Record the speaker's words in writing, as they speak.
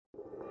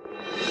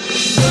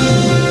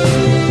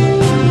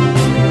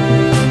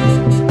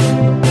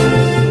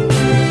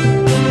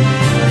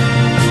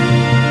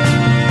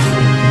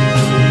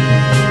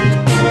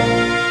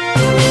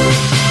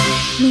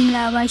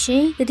ရှ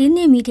င်ဒီ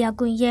နေ့မီဒီယာ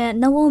ကွန်ရဲ့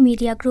နဝမီ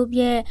ဒီယာ group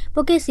ရဲ့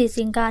pocket စီစ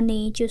ဉ်ကနေ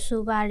ကြို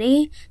ဆိုပါရ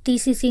ယ်ဒီ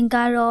စီစဉ်က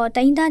တော့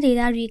တိုင်းသားဒေ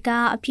သတွေက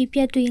အဖြစ်ပြ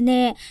က်တွေ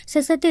နဲ့ဆ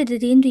က်ဆက်တဲ့သ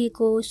တင်းတွေ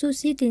ကိုစူး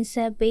စီးတင်ဆ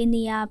က်ပေး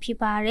နေရဖြစ်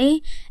ပါတယ်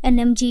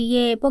NMG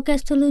ရဲ့ pocket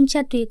ထလွန်ချ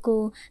က်တွေ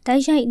ကိုတို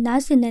က်ရိုက်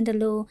နားဆင်နေတယ်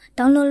လို့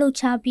download လုပ်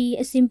ချပြီး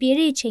အဆင်ပြေ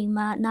တဲ့အချိန်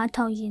မှာနား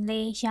ထောင်ရင်လ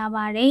ည်းရ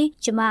ပါတယ်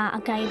ကျွန်မ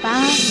အကိုင်ပါ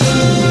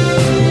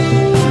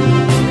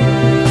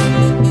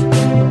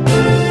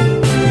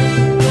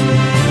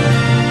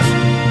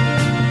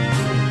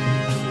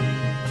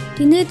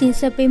ဒီနေ့တင်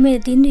ဆက်ပေးမယ့်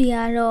သတင်းတွေက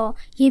တော့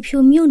ရေဖြူ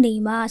မြို့န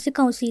ယ်မှာစစ်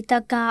ကောင်စီတ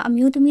ပ်ကအ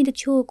မျိုးသမီးတ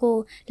ချို့ကို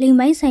လိမ်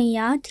မိုင်းဆိုင်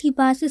ရာထိ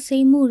ပါစစ်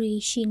ဆေးမှုတွေ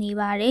ရှိနေ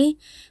ပါတယ်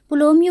။ပု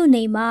လောမြို့န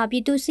ယ်မှာပြ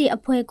ည်သူ့စစ်အ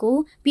ဖွဲ့ကို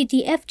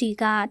PTFD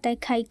ကတို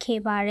က်ခိုက်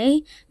ခဲ့ပါတယ်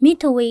။မိ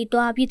ထဝေ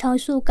တွားပြည်ထောင်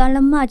စုကားလ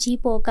မ်းမကြီး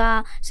ပေါ်က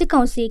စစ်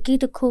ကောင်စီဂိ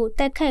တ်တစ်ခု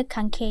တိုက်ခိုက်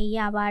ခံခဲ့ရ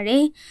ပါတ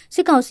ယ်။စ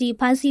စ်ကောင်စီ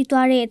ဖမ်းဆီး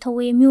သွားတဲ့ထ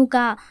ဝေမြို့က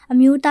အ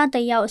မျိုးသားတ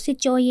ယောက်စစ်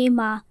ကြောရေး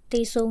မှာ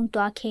တေဆုံး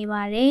သွားခဲ့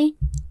ပါတယ်။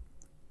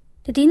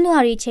တည်င်းလွာ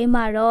ရီချင်း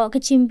မှာတော့က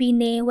ချင်ပြည်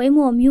နယ်ဝဲ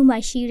မော်မြို့မှာ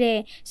ရှိတဲ့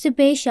စစ်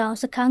ပေးရှောင်း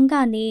စခန်းက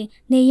နေ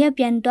နေရ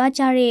ပြန်သွား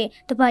ကြတဲ့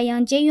တပယံ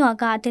ကျေးရွာ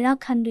ကဒေသ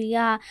ခံတွေက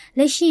လ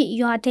က်ရှိ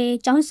ရွာထဲ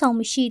ကျောင်းဆောင်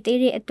မရှိသေး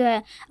တဲ့အတွက်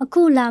အ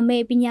ခုလာမ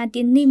ယ့်ပညာသ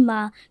င်နှစ်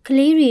မှာက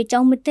လေးတွေကျော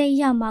င်းမတက်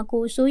ရမှာ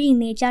ကိုစိုးရိမ်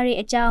နေကြတဲ့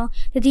အကြောင်း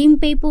တည်င်း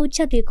ပေးပို့ချ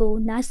က်တွေကို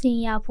နားဆင်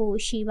ရဖို့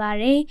ရှိပါ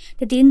တယ်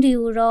တည်င်းတွေ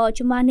ကိုတော့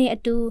ကျမနဲ့အ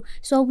တူ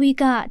စောဝီ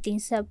ကတင်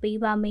ဆက်ပေး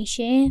ပါမယ်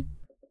ရှင်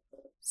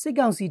စစ်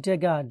ကောင်စီတပ်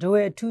ကဒို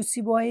ဝဲအထူး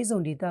စီးပွားရေးဆော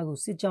င်ဒေသကို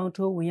စစ်ကြောင်း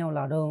ထိုးဝင်ရောက်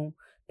လာတော့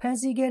ဖမ်း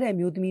ဆီးခဲ့တဲ့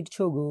မျိုးသမီးတ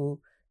ချို့ကို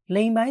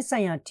လိမ်ပိုင်းဆို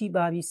င်ရာထိ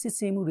ပါပြီးစစ်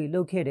ဆေးမှုတွေ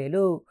လုပ်ခဲ့တယ်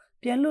လို့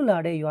ပြန်လွတ်လာ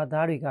တဲ့ရွာ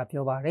သားတွေက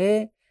ပြောပါတယ်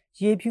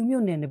။ရေဖြူ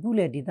မြို့နယ်နဘူး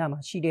လေဒေသမှာ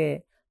ရှိတဲ့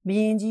မ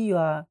ရင်ကြီး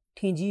ရွာထ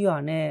င်ကြီးရွာ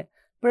နဲ့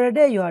ပရဒ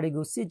က်ရွာတွေ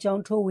ကိုစစ်ကြော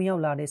င်းထိုးဝင်ရော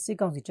က်လာတဲ့စစ်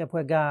ကောင်စီတပ်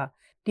ဖွဲ့က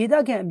ဒေသ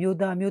ခံအမျိုး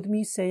သားမျိုးသ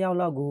မီး10ယောက်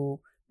လောက်ကို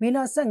မေလ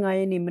15ရ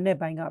က်နေ့မနေ့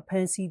ပိုင်းကဖ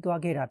မ်းဆီးသွား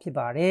ခဲ့တာဖြစ်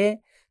ပါတယ်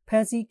။ဖ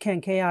မ်းဆီးခံ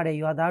ခဲ့ရတဲ့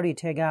ရွာသားတွေ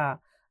ထက်က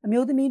အ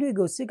မျိုးသမီးတွေ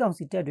ကိုစစ်ကောင်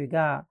စီတပ်တွေက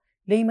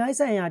လိမ်မိုင်း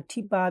ဆိုင်ရာထိ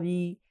ပါ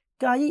ပြီး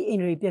ကာယီအင်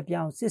ရီပြက်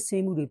ပြောင်းစစ်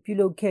ဆေးမှုတွေပြု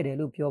လုပ်ခဲ့တယ်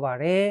လို့ပြောပါ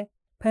တယ်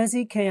။ဖမ်း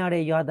ဆီးခံရ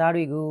တဲ့ရွာသား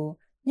တွေကို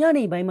ည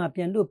နေပိုင်းမှာ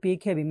ပြန်လွတ်ပေး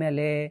ခဲ့ပေမဲ့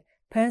လည်း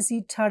ဖမ်း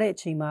ဆီးထားတဲ့အ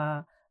ချိန်မှာ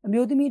အ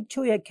မျိုးသမီး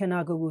ချို့ရဲ့ခန္ဓာ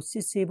ကိုယ်ကိုစ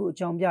စ်ဆေးဖို့အ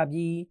ကြောင်းပြ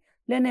ပြီး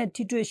လက်နက်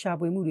ထိတွေ့ရှာ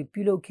ဖွေမှုတွေ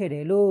ပြုလုပ်ခဲ့တ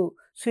ယ်လို့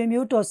ဆွေ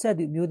မျိုးတော်ဆက်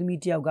သူအမျိုးသ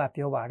မီးတယောက်က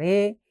ပြောပါတ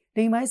ယ်။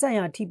လိမ်မိုင်းဆိုင်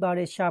ရာထိပါ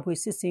တဲ့ရှာဖွေ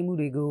စစ်ဆေးမှု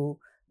တွေကို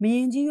မရ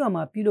င်ကြီးရွာ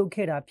မှာပြုလုပ်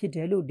ခဲ့တာဖြစ်တ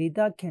ယ်လို့ဒေသ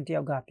ခံတ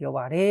ယောက်ကပြော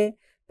ပါတယ်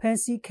။ဖမ်း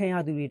ဆီးခံရ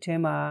သူတွေထဲ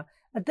မှာ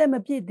အသက်မ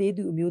ပြည့်သေး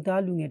သူအမျိုး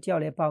သားလူငယ်တယော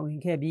က်လည်းပါဝင်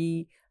ခဲ့ပြီး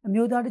အ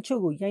မျိုးသားတ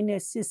ချို့ကိုရိုက်နှ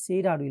က်စစ်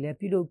ဆေးတာတွေလည်း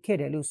ပြုလုပ်ခဲ့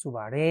တယ်လို့ဆို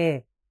ပါတယ်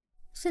။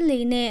စစ်လီ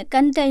နဲ့က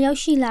န်တက်ရောက်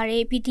ရှိလာ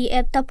တဲ့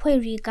PDF တပ်ဖွဲ့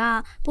တွေက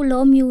ပု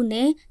လောမျိုး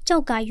နဲ့ကြော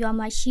က်ကရွာ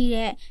မှာရှိ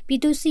တဲ့ပြ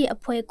ည်သူ့စစ်အ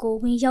ဖွဲ့ကို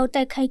ဝင်ရောက်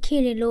တိုက်ခိုက်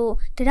ခဲ့တယ်လို့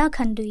ဒေသ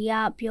ခံတွေက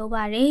ပြော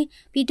ပါတယ်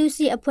။ပြည်သူ့စ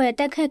စ်အဖွဲ့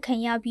တိုက်ခိုက်ခံ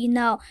ရပြီး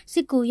နောက်စ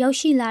စ်ကူရောက်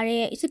ရှိလာ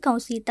တဲ့စစ်ကော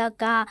င်စီတပ်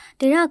က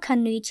ဒေသခံ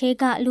တွေချဲ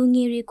ကလူင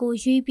ယ်တွေကို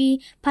ရွေးပြီး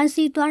ဖမ်း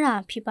ဆီးသွားတာ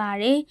ဖြစ်ပါ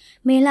တယ်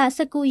။မေလ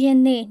19ရက်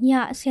နေ့ည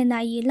10:00 နာ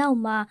ရီလောက်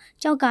မှာ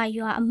ကြောက်က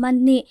ရွာအမှတ်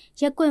2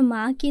ရက်ကွက်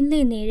မှာကင်းလှ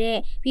ည့်နေတဲ့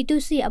ပြည်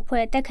သူ့စစ်အ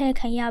ဖွဲ့တိုက်ခိုက်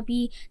ခံရ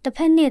ပြီးတစ်ဖ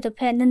က်နဲ့တစ်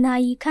ဖက်နှစ်နာ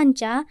ရီခန့်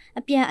ကြာ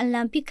အပြန်အလှ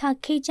န်ပစ်ခတ်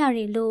ခဲ့ကြတ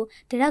ယ်လို့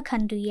ဒေသခံ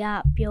တွေက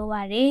ပြော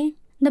ပါတယ်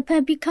။နှစ်ဖ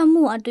က်ပစ်ခတ်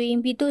မှုအတွင်း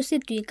ပြည်သူ့စ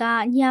စ်တွေက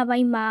ညပို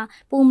င်းမှာ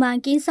ပုံမှန်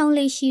ကင်းဆောင်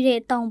လေးရှိတဲ့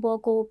တောင်ပေါ်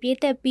ကိုပြေး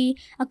တက်ပြီး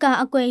အကာ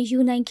အကွယ်ယူ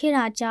နိုင်ခဲ့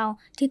တာကြောင့်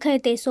ထိခို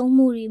က်တဲ့ဆုံး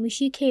မှုတွေမ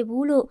ရှိခဲ့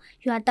ဘူးလို့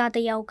ရွာသားတ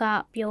ယောက်က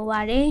ပြော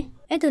ပါတယ်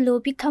။အဲ့ဒါလို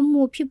ပစ်ခတ်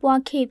မှုဖြစ်ပွား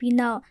ခဲ့ပြီး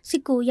နောက်စ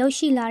စ်ကူရောက်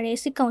ရှိလာတဲ့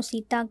စစ်ကောင်စီ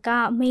တပ်က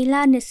မေလ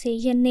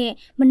20ရက်နေ့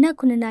မနက်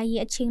9:00 နာရီ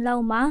အချိန်လော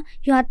က်မှာ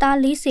ရွာသား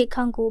40ခ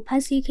န့်ကိုဖ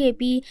မ်းဆီးခဲ့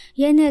ပြီး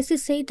ရဲနဲ့စ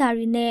စ်ဆေးတာ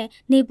တွေနဲ့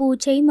နေပူ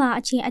ချင်းမှာ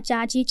အချင်းအကြာ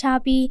ကြီးချ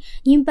ပြီး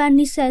ညင်ပန်း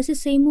နှိဆက်စစ်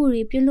ဆေးမှု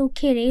တွေပြုလုပ်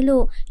ခဲ့တယ်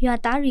လို့ရွာ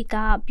သားတွေက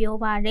ပြော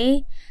ပါတယ်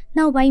။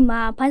နောက်ပိုင်း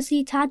မှာဖမ်း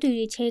ဆီးထားသူ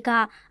တွေချဲက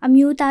အ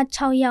မျိုးသား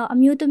6ယောက်အ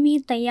မျိုးသမီး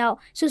1ယောက်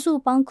စုစု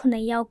ပေါင်း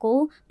9ယောက်ကို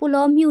ပု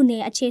လောမြို့န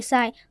ယ်အခြေ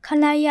ဆိုင်ခ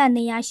လာရ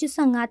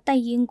185တို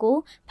က်ရင်ကို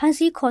ဖမ်း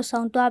ဆီးခေါ်ဆော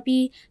င်သွား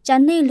ပြီးဂျ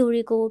န်နေလူ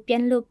တွေကိုပြ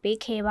န်လွတ်ပေး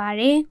ခဲ့ပါ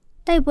တယ်။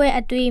တိုက်ပွဲ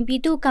အတွင်းပြ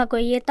ည်သူ့ကာကွ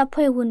ယ်ရေးတပ်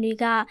ဖွဲ့ဝင်တွေ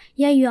က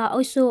ရက်ရွာ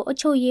အုပ်စုအ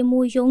ချုပ်ရေး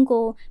မှူးရုံး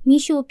ကိုမိ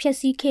ရှို့ဖျက်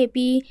ဆီးခဲ့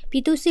ပြီးပြ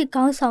ည်သူ့စစ်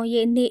ခေါင်းဆောင်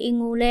ရဲ့နေအိမ်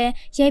ကိုလည်း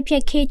ရိုက်ဖျ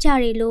က်ခဲ့ကြ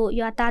တယ်လို့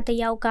ရွာသားတ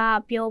ယောက်က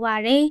ပြောပါ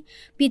တယ်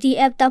။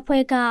 PDF တပ်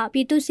ဖွဲ့ကပြ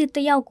ည်သူ့စစ်တ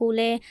ယောက်ကို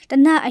လည်းတ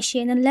နက်အရှ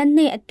င်လက်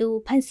နဲ့အတူ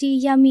ဖမ်းဆီး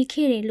ရမိ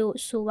ခဲ့တယ်လို့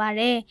ဆိုပါ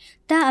တယ်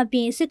။တပ်အပြ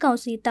င်စစ်ကောင်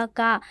စီတပ်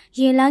က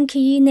ရေလန်းခ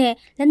ရီးနဲ့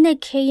လက်နက်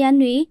ခဲယမ်း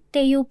တွေ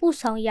တေယူပို့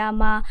ဆောင်ရ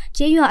မှာ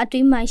ကျေးရွာအတွ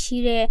င်းမှာရှိ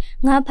တဲ့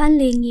ငါးဖမ်း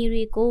လေငယ်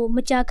တွေကိုမ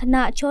ကြာခဏ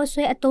ချော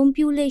ဆွဲအသုံး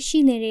ပြုလေးရှိ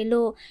နေတယ်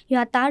လို့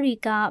ရွာသားတွေ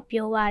က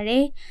ပြောပါတ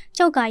ယ်။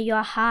ကြောက်က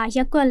ရွာဟာရ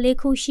က်ကွက်၄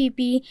ခုရှိ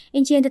ပြီးအ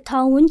င်ဂျင်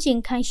1000ဝန်းကျင်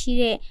ခန့်ရှိ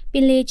တဲ့ပ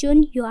င်လေကျွ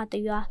န်းရွာတ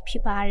ရွာဖြ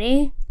စ်ပါတ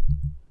ယ်။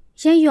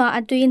ရက်ရွာ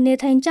အတွင်းနေ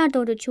ထိုင်ကြ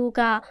တော်တချို့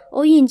က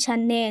အိုးရင်ချ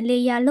န်နဲ့လေ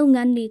ယာလုပ်င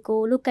န်းတွေ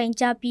ကိုလုပ်ကင်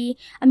ကြပြီး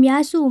အ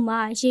များစုမှာ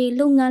ရေ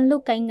လုပ်ငန်းလု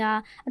ပ်ကင်က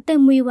အသက်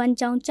မွေးဝမ်း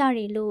ကြောင်းကြတ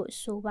ယ်လို့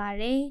ဆိုပါ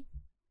တယ်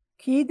။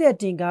 ခီးတဲ့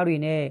တင်ကားတွေ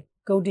နဲ့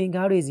ကုန်တင်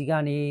ကားတွေစီက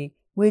နေ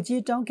ငွေ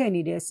ကြေးတောင်းခံ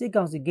နေတဲ့စစ်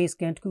ကောင်စီဂိတ်စ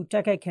ကန်တစ်ခု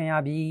တိုက်ခိုက်ခံရ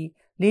ပြီး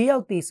၄ယော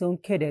က်သေဆုံး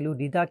ခဲ့တယ်လို့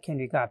ဒေသခံ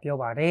တွေကပြော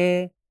ပါတယ်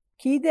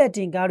ခီးတဲ့တ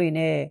င်ကားတွေ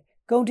နဲ့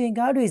ကုန်တင်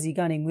ကားတွေစီက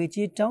နေငွေ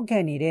ကြေးတောင်းခံ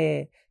နေတဲ့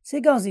စ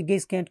စ်ကောင်စီဂိ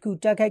တ်စကန်တစ်ခု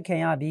တိုက်ခိုက်ခံ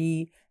ရပြီး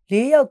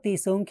၄ယောက်သေ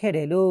ဆုံးခဲ့တ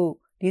ယ်လို့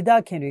ဒေသ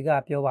ခံတွေက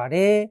ပြောပါတ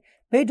ယ်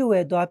ဗိတ်တော်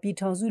ဝဲသွားပြည်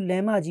ထောင်စုလ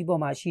မ်းမကြီး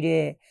ပေါ်မှာရှိ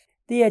တဲ့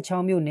တရက်ချော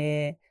င်းမြို့န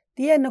ယ်တ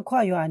ရက်နှခွ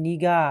ရွာအနီး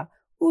က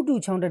ဥတူ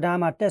ချောင်းတရား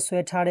မှာတက်ဆွဲ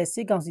ထားတဲ့စ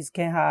စ်ကောင်စီစခ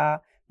န်းဟာ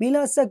မေလ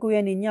19ရ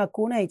က်နေ့ည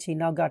9:00 နာရီချိန်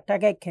လောက်ကတို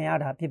က်ခိုက်ခံရ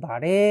တာဖြစ်ပါ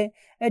တယ်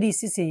။အဲ့ဒီ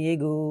စစ်စင်ရေး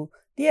ကို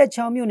တရက်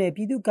ချောင်းမြို့နယ်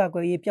ပြည်သူ့ကာကွ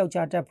ယ်ရေးပျောက်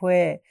ကြားတပ်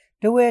ဖွဲ့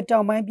ဒဝဲတော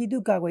င်ပိုင်းပြည်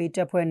သူ့ကာကွယ်ရေးတ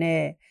ပ်ဖွဲ့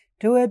နဲ့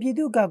ဒဝဲပြည်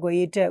သူ့ကာကွယ်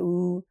ရေးတပ်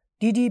ဦး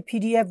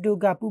DDPDF တို့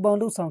ကပူးပေါင်း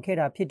လှုပ်ဆောင်ခဲ့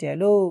တာဖြစ်တယ်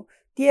လို့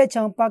တရက်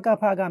ချောင်းပက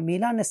ဖကမေ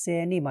လ20ရ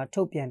က်နေ့မှာ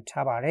ထုတ်ပြန်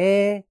ထားပါတ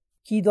ယ်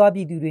။ခီးသွားပြ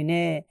ည်သူတွေ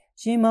နဲ့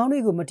ရင်မောင်းတွေ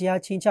ကိုမတရား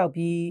ချင်းချောက်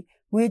ပြီး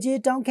ငွေကြေး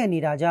တောင်းခံနေ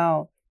တာကြောင့်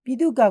ပြည်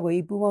သူ့ကာကွယ်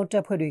ရေးပူးပေါင်းတ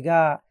ပ်ဖွဲ့တွေက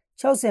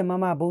60မ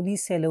မဘုံသီး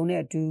10လုံး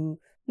နဲ့အတူ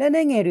လက်န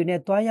က်ငယ်တွေ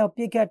နဲ့တွားရောက်ပ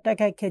စ်ခတ်တိုက်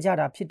ခိုက်ခဲ့ကြ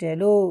တာဖြစ်တယ်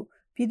လို့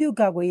ပြည်သူ့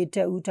ကာကွယ်ရေးတ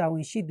ပ်ဦးတာဝ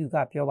န်ရှိသူက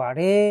ပြောပါ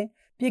တယ်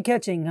။ပစ်ခ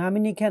တ်ချိန်9မိ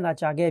နစ်ခန့်သာ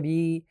ကြာခဲ့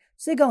ပြီး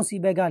စစ်ကောင်စီ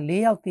ဘက်က4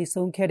ယောက်သေ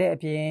ဆုံးခဲ့တဲ့အ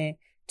ပြင်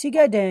ထိ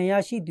ခိုက်ဒဏ်ရာ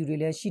ရရှိသူတွေ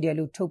လည်းရှိတယ်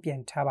လို့ထုတ်ပြန်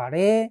ထားပါတ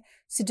ယ်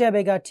။စစ်တပ်ဘ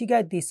က်ကထိခို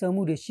က်သေဆုံး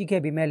မှုတွေရှိ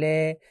ခဲ့ပေမဲ့လ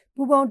ည်း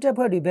ပူးပေါင်းတပ်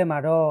ဖွဲ့တွေဘက်မှာ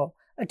တော့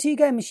အထိ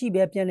ခိုက်မရှိ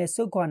ဘဲပြန်လည်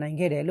ဆုတ်ခွာနိုင်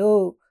ခဲ့တယ်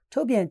လို့ထု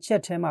တ်ပြန်ချ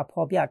က်ထဲမှာ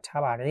ဖော်ပြ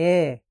ထားပါတ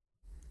ယ်။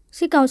စ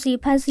စ်ကောင်စီ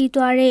ဖမ်းဆီး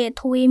သွားတဲ့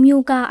ထွေ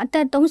မျိုးကအသ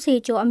က်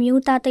30ကျော်အ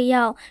မျိုးသားတစ်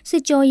ယောက်စ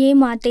စ်ကြောရေး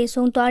မှာတေ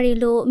ဆုံးသွားတယ်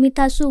လို့မိ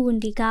သားစုဝန်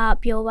ဒီက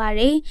ပြောပါ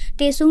ရယ်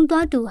တေဆုံး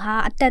သွားသူဟာ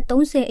အသက်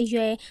30အရွ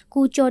ယ်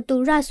ကိုကျော်သူ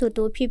ရဆို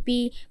သူဖြစ်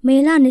ပြီးမေ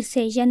လ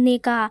20ရက်နေ့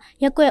က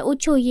ရက်ကွက်အုပ်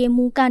ချုပ်ရေး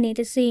မှူးကနေ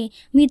တစဉ်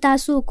မိသား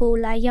စုကို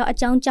လာရောက်အ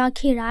ကြောင်းကြား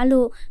ခဲ့တာ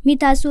လို့မိ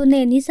သားစု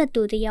နဲ့နှိစက်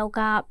သူတစ်ယောက်က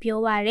ပြော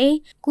ပါရယ်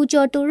ကို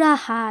ကျော်သူရ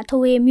ဟာ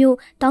ထွေမျိုး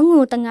တောင်း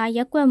ငိုတငါရ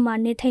က်ကွက်မှာ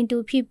နေထိုင်သူ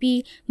ဖြစ်ပြီး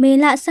မေ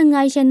လ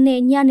15ရက်နေ့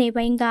ညနေ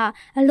ပိုင်းက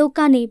အလုတ်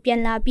ကနေပြ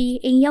န်လာပြီး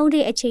အိမ်ရောက်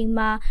တဲ့အချိန်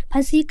မှာဖ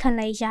မ်းဆီးခံ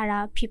လိုက်ရတာ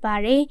ဖြစ်ပါ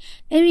တယ်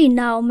။အဲဒီ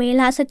နောက်မေ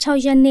လ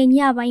16ရက်နေ့ည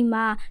ပိုင်း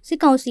မှာစစ်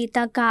ကောင်စီတ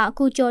ပ်ကအ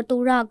ခုကျော်တူ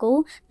ရကို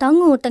တောင်း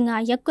ငိုတငါ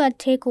ရက်ကွက်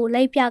ထဲကို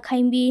လိုက်ပြခို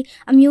င်းပြီး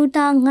အမျိုး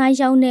သား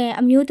9ယောက်နဲ့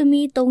အမျိုးသ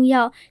မီး3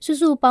ယောက်စု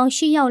စုပေါင်း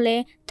10ယောက်လဲ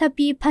ထပ်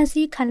ပြီးဖမ်း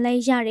ဆီးခံလို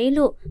က်ရတယ်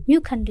လို့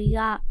မြို့ခံတွေက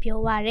ပြော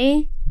ပါတယ်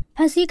။ဖ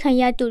မ်းဆီးခံ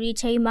ရသူတွေ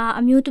ချိန်မှာ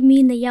အမျိုးသ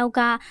မီး2ယောက်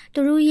ကသူ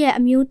တို့ရဲ့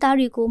အမျိုးသား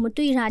တွေကိုမ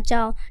တွေ့တာ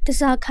ကြောင့်တ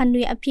စားခံ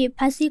တွေအဖြစ်ဖ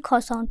မ်းဆီး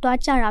ခေါ်ဆောင်တွား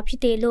ကြတာဖြ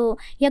စ်တယ်လို့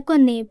ရက်ကွ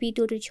က်နေပြည်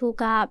သူတို့ချို့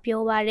က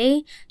ပြောပါရယ်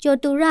ကျော်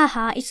တူရ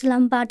ဟာအစ္စလ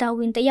မ်ဘာသာဝ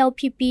င်တယောက်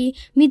ဖြစ်ပြီး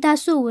မိသား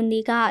စုဝင်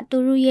တွေကသူ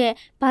တို့ရဲ့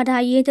ဘာသာ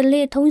ရေးဓ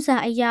လေ့ထုံးစံ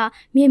အရ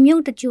မြေမြု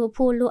ပ်တကြို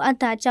ဖို့လိုအပ်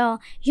တာကြောင့်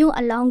ရုပ်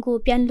အလောင်းကို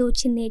ပြန်လို့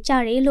ချင်နေကြ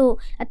တယ်လို့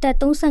အသက်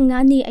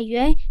35နှစ်အရွ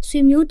ယ်ဆွေ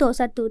မျိုးတော်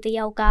ဆက်သူတ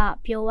ယောက်က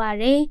ပြောပါ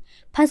ရယ်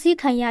ဖမ်းဆီး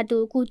ခံရသူ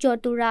ကိုကျော်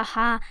တူရ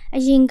ဟာအ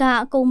ရင်က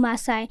အကုံမ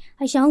ဆိုင်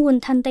အယောင်ဝန်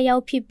ထမ်းတယော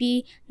က်ဖြစ်ပြီး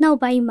နောက်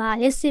ပိုင်းမှာ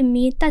လက်စစ်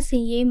မီးတပ်စ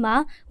င်ရေးမှာ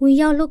ဝင်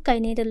ရောက်လုပ်ကို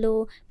င်နေတယ်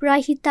လို့ပရာ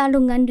ဟိတလု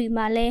ပ်ငန်းတွေ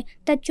မှာလည်း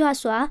တက်ကြွ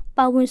စွာ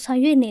ပါဝင်ဆော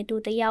င်ရွက်နေသူ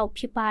တယောက်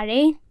ဖြစ်ပါတ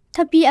ယ်ထ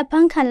ပ်ပြီးအဖ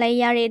မ်းခံလိုက်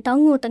ရတဲ့တော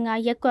င်းငိုတငါ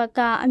ရက်ကွက်က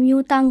အ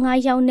မျိုးသား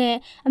9ယောက်နဲ့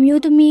အ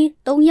မျိုးသမီး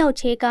3ယောက်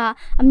ချေက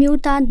အမျိုး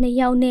သား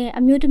2ယောက်နဲ့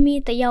အမျိုးသမီး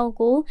1ယောက်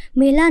ကို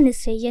မေလ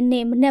20ရက်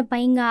နေ့မနက်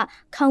ပိုင်းက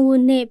ခံဝ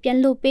န်နဲ့ပြန်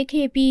လွှတ်ပေး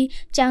ခဲ့ပြီး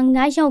ကျန်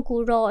9ယောက်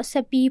ကိုတော့ဆ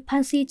က်ပြီးဖ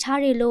မ်းဆီးချ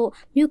တယ်လို့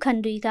မြို့ခံ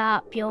တွေက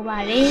ပြောပါ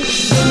တယ်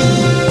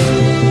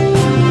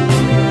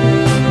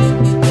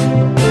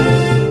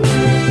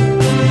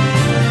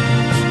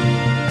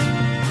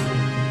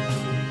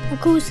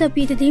အခုဆက်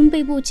ပြီးသတင်း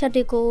ပေးပို့ချက်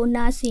တွေကို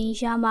နားဆင်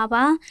ရမှာ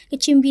ပါက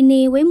ချင်ပြည်န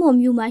ယ်ဝဲမော်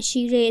မြို့မှာ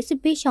ရှိတဲ့စစ်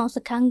ပေးရှောင်စ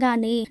ခန်းက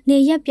နေနေ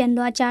ရက်ပြန်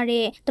သွားကြ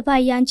တဲ့တပ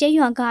ယံကျဲ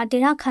ရွာကဒေ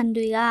သခံ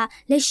တွေက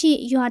လက်ရှိ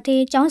ရွာထဲ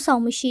ကျောင်းဆော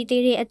င်မရှိ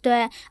သေးတဲ့အတွ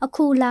က်အ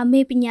ခုလာ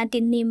မေ့ပညာတ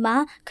င်နေမှာ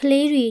က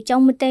လေးတွေကျော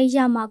င်းမတက်ရ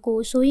မှာကို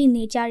စိုးရိမ်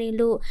နေကြတယ်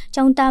လို့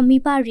ကျောင်းသားမိ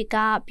ဘတွေက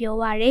ပြော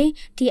ပါရယ်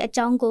ဒီအ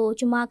ကြောင်းကို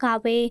ကျွန်မက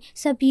ပဲ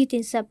ဆက်ပြီးတ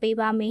င်ဆက်ပေး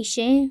ပါမယ်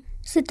ရှင်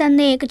စစ်တပ်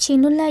နဲ့ကချင်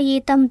လွတ်လပ်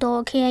ရေးတပ်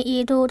တော် KIA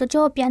တို့တ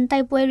ကြောပြန်တို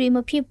က်ပွဲတွေမ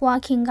ဖြစ်ပွား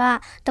ခင်က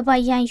တပ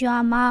ယံရွာ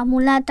မှာမူ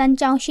လတန်း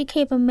ကျောင်းရှိ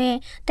ခဲ့ပေမဲ့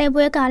တိုက်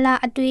ပွဲကာလ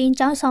အတွင်း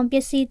ကျောင်းဆောင်ပ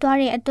စ္စည်းသွား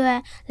တဲ့အတွက်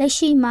လက်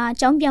ရှိမှာ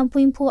ကျောင်းပြန်ဖွ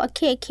င့်ဖို့အခ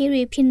က်အခဲ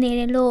တွေဖြစ်နေ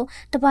တယ်လို့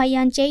တပ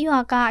ယံကျဲရွာ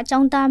ကကျော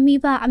င်းသားမိ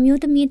ဘအ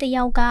မျိုးသမီးတစ်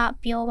ယောက်က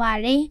ပြောပါ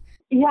တယ်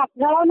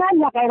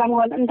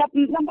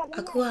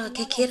အခုခ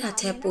က်ခဲတာ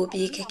ချက်ပို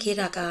ပြီးခက်ခဲ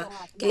တာက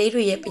ကလေး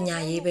တွေရဲ့ပညာ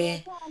ရေးပဲ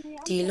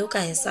ဒီလောက်က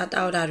င်စား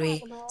တောက်တာတွေ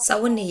စာ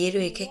ဝတ်နေရေး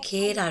တွေခက်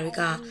ခဲတာတွေ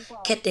က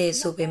ခက်တယ်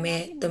ဆိုပေ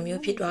မဲ့တ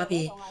မျိုးဖြစ်သွား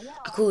ပြီ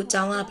အခုအ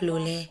ကြောင်းကဘ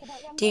လို့လဲ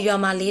ဒီရွာ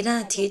မှာ၄တ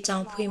န်းအချီအကြော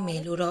င်းဖွင့်မ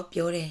ယ်လို့တော့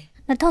ပြောတယ်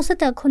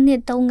2017ခုနှ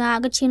စ်တုန်းက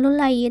ကချင်လွတ်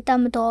လပ်ရေးတ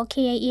ပ်မတော်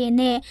KIA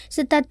နဲ့စ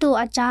စ်တပ်တို့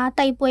အကြား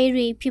တိုက်ပွဲ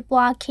တွေဖြစ်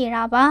ပွားခဲ့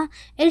တာပါ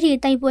အဲ့ဒီ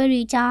တိုက်ပွဲ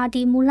တွေကြား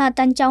ဒီမူလတ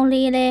န်းကျောင်း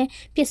လေးလည်း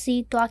ပျက်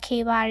စီးသွား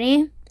ခဲ့ပါတ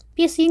ယ်ပ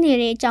စ္စည်းနေ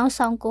တဲ့ကျောင်း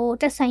ဆောင်ကို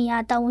တက်ဆိုင်ရာ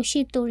တာဝန်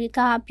ရှိသူတွေက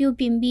ပြု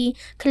ပြင်ပြီး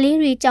ကလေး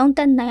တွေကျောင်းတ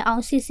က်နိုင်အော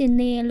င်စီစဉ်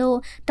နေလို့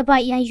တပ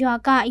တ်ရန်ရွာ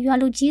ကရွာ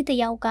လူကြီးတ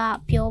ယောက်က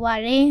ပြောပါ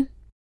တယ်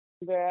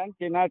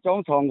ဒီနာကျော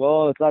င်းဆောင်ကို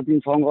စာတင်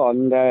ဆောင်ကိုအ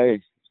န်ဒဲ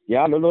ရ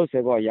လို့လို့စေ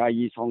ကိုယာ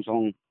ယီဆောင်ဆော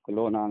င်က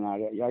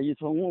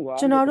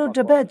ကျွန်တော်တို့တ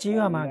ပတ်ကြီး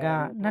ရွာမှာက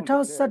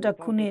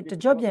2011ခုနှစ်တ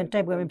ကြော့ပြန်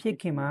တိုက်ပွဲမဖြစ်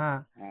ခင်မှာ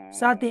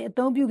စာတင်အ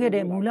သုံးပြုခဲ့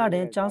တဲ့မူလတ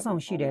န်းကျောင်းဆော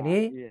င်ရှိတယ်လေ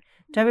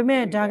ဒါပေ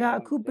မဲ့ဒါက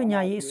အခုပညာ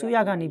ရေးအစိုးရ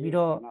ကနေပြီး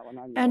တော့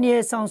အန်ရ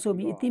ဆောင်ဆို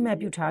ပြီးအတိမတ်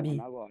ပြုထားပြီး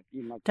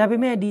ဒါပေ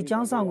မဲ့ဒီကျော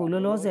င်းဆောင်ကို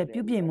လောလောဆယ်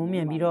ပြုပြင်မွမ်း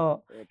မံပြီးတော့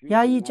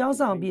ယာယီကျောင်း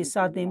ဆောင်ပြီး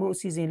စာတင်ဖို့အ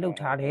စီအစဉ်လုပ်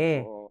ထားတယ်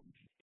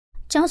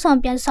ကျောင်းဆောင်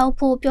ပြန်ဆောက်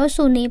ဖို့ပြော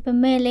ဆိုနေပေ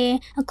မဲ့လည်း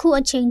အခု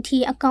အချိန်ထိ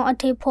အကောင်အ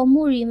ထည်ဖော်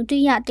မှုတွေမ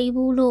တွေ့ရသေး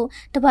ဘူးလို့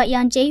တပတ်ရ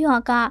န်ကျေးရွာ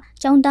က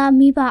ကျောင်းသား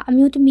မိဘအ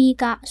မျိုးသမီး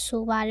က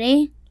ဆိုပါတယ်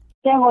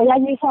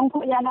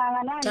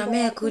ဒါ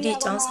မဲ့အခုဒီ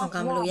ကျောင်းဆောင်က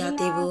မလို့ရ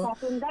သေးဘူး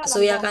အ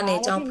စိုးရကနေ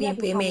ကျောင်းဖွင့်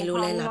ပေးမယ်လို့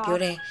လည်းလာပြော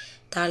တယ်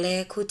ဒါလ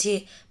ည်းအခုထိ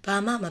ဘာ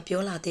မှမ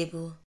ပြောလာသေး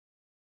ဘူး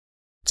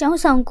ကျောင်း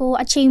ဆောင်ကို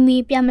အချိန်မီ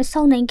ပြန်မ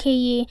ဆောက်နိုင်ခဲ့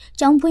ရင်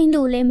ကျောင်းဖွင့်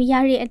လို့လည်းမရ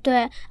တဲ့အတွ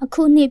က်အ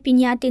ခုနှစ်ပ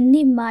ညာသင်နှ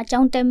စ်မှာကျော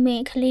င်းတက်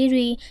မဲ့ကလေး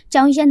တွေ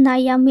ကျောင်းရက်နာ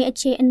ရမယ့်အ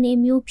ခြေအနေ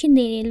မျိုးဖြစ်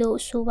နေတယ်လို့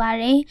ဆိုပါ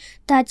တယ်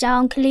။ဒါကြော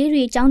င့်ကလေး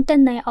တွေကျောင်းတ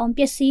က်နိုင်အောင်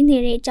ပျက်စီးနေ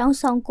တဲ့ကျောင်း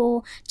ဆောင်ကို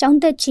ကျောင်း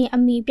တက်ခြင်းအ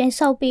မီပြန်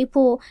ဆောက်ပေး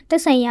ဖို့သ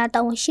က်ဆိုင်ရာတာ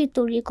ဝန်ရှိ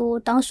သူတွေကို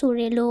တောင်းဆို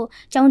တယ်လို့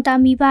ကျောင်းသား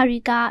မိဘတွေ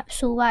က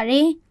ဆိုပါတ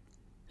ယ်။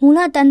မူလ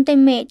တန်းတ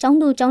က်မဲ့ကျောင်း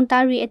သူကျောင်း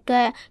သားတွေအတွ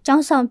က်ကျော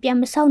င်းဆောင်ပြန်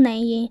မဆောက်နို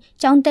င်ရင်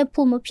ကျောင်းတက်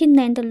ဖို့မဖြစ်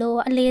နိုင်တယ်လို့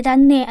အလေတ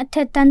န်းနဲ့အထ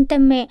က်တန်းတ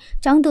က်မဲ့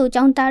ကျောင်းသူ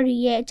ကျောင်းသားတွေ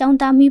ရဲ့ကျောင်း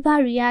သားမိဘ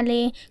တွေကလ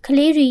ည်းက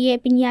လေးတွေရဲ့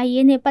ပညာ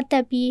ရေးနဲ့ပတ်သ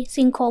က်ပြီးစ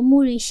င်ခေါ်မှု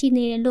တွေရှိ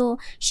နေတယ်လို့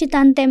ရှစ်တ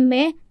န်းတက်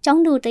မဲ့ကျော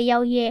င်းသူတယော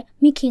က်ရဲ့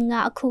မိခင်က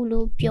အခု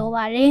လိုပြော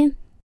ပါတယ်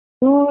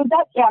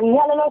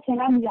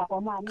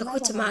အခု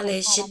ကျမလ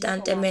ည်းရှစ်တ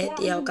န်းတက်မဲ့တ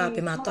ယောက်ကဘ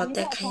ယ်မှာတော့တ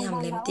က်ခိုင်းရမ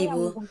လဲမသိ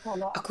ဘူး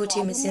အခုထိ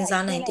မစင်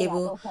စားနိုင်သေး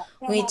ဘူး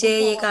ငွေကြေး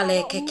ရေးကလ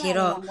ည်းခက်ခဲ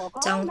တော့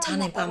ကျောင်းထား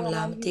နိုင်ပါမ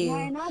လားမသိ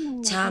ဘူး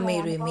ချားမေ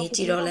တွေမေးကြ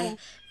ည့်တော့လဲ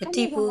မ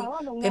သိဘူး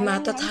ဘယ်မှာ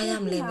တော့ထားရ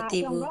မလဲမသိ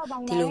ဘူး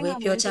ဒီလိုပဲ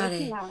ပြောကြတ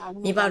ယ်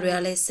မိဘတွေက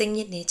လည်းစိတ်ည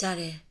စ်နေကြ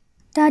တယ်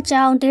ဒါ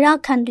ကြောင့်ဒေရ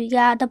ခန်တွေက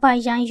တပိုင်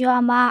ရန်ရွာ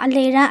မှာအ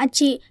လေရန်အ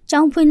ချိကျော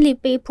င်းဖွင့်လှစ်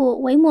ပေးဖို့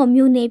ဝိမော်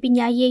မျိုးနယ်ပ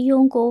ညာရေး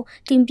ရုံးကို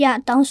တင်ပြ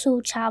တောင်းဆို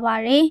ချပါ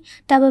တယ်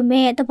။ဒါပေ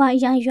မဲ့တပိုင်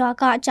ရန်ရွာ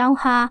ကအကျောင်း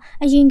ဟာ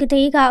အရင်ကတ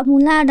ည်းကမူ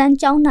လတန်း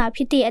ကျောင်းသာဖြ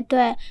စ်တဲ့အတွ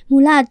က်မူ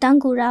လတန်း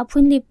ကိုဖွ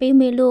င့်လှစ်ပေး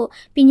မယ်လို့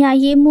ပညာ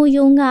ရေးမှူး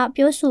ရုံးက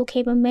ပြောဆို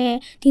ခဲ့ပေမဲ့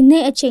ဒီ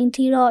နေ့အချိန်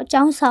ထိတော့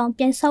ကျောင်းဆောင်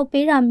ပြန်ဆောက်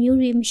ပေးတာမျိုး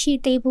တွေမရှိ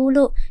သေးဘူး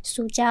လို့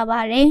ဆိုကြ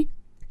ပါတယ်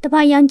။တ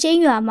ပါရန်ကျေး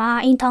ရွာမှာ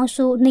အိမ်ထောင်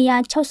စု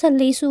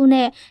264စု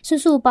နဲ့စု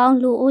စုပေါင်း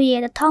လူဦးရေ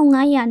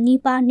1500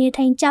နီးပါးနေ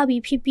ထိုင်ကြပြီ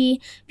ဖြစ်ပြီး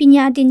ပ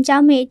ညာသင်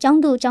ကြားမဲ့ကျော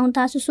င်းသူကျောင်း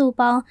သားစုစု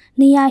ပေါင်း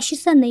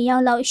182ယော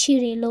က်လောက်ရှိ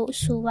တယ်လို့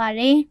ဆိုပါ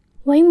တယ်။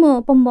ဝိ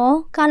မော်ပမော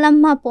ကာလ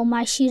မပေါ်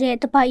မှာရှိတဲ့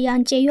တပတ်ရ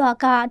န်ကျေးရွာ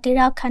ကဒေ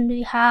ရခန်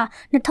တွေဟာ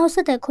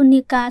2011ခုနှ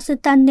စ်ကစစ်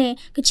တပ်နဲ့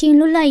ကချင်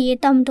လွတ်လပ်ရေး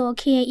တပ်မတော်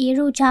KIA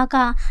တို့ကြားက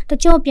တ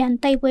ကြော့ပြန်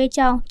တိုက်ပွဲ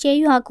ကြောင့်ကျေး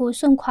ရွာကို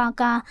စွန့်ခွာ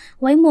က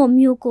ဝိမော်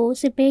မြို့ကို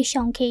စစ်ပေး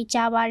ရှောင်ခဲ့ကြ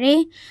ပါတ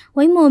ယ်။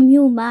ဝိမော်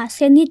မြို့မှာ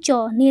10နှစ်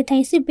ကျော်နေထို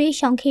င်စစ်ပေး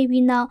ရှောင်ခဲ့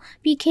ပြီးနောက်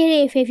ပြီးခဲ့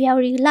တဲ့ဖေဖော်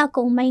ဝါရီလ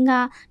ကုန်ပိုင်းက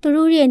သူ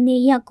တို့ရဲ့နေ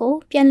ရပ်ကို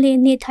ပြန်လည်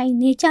နေထိုင်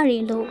နေကြတ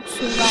ယ်လို့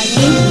ဆိုပါတ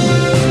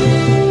ယ်။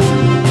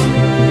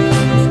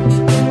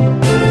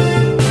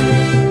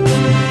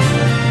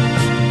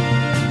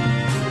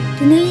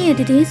ဒီနေ့ရဲ့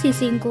တည်င်းစီ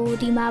စဉ်ကို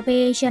ဒီမှာပဲ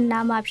ရန်နာ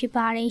မှာဖြစ်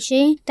ပါတယ်ရှ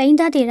င်။တိုင်း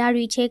ဒေသ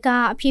တွေချဲက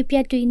အဖြစ်ပြ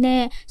က်တွေ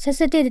နဲ့ဆက်စ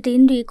ပ်တဲ့တည်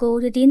င်းတွေကို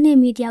တည်င်းနဲ့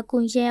မီဒီယာကွ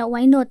န်ရက်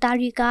ဝိုင်းတော်သား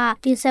တွေက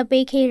တင်ဆက်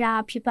ပေးခဲ့တာ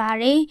ဖြစ်ပါ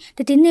တယ်။တ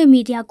ည်င်းနဲ့မီ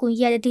ဒီယာကွန်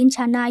ရက်တည်င်း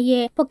ချာနာ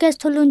ရဲ့ podcast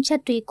ထုတ်လွှင့်ချ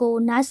က်တွေကို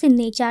နားဆင်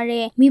နေကြ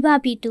တဲ့မိဘ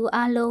ပြည်သူ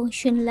အားလုံး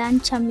ရှင်လန်း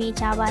ချမ်းမြေ့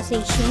ကြပါစေ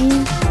ရှင်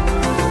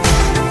။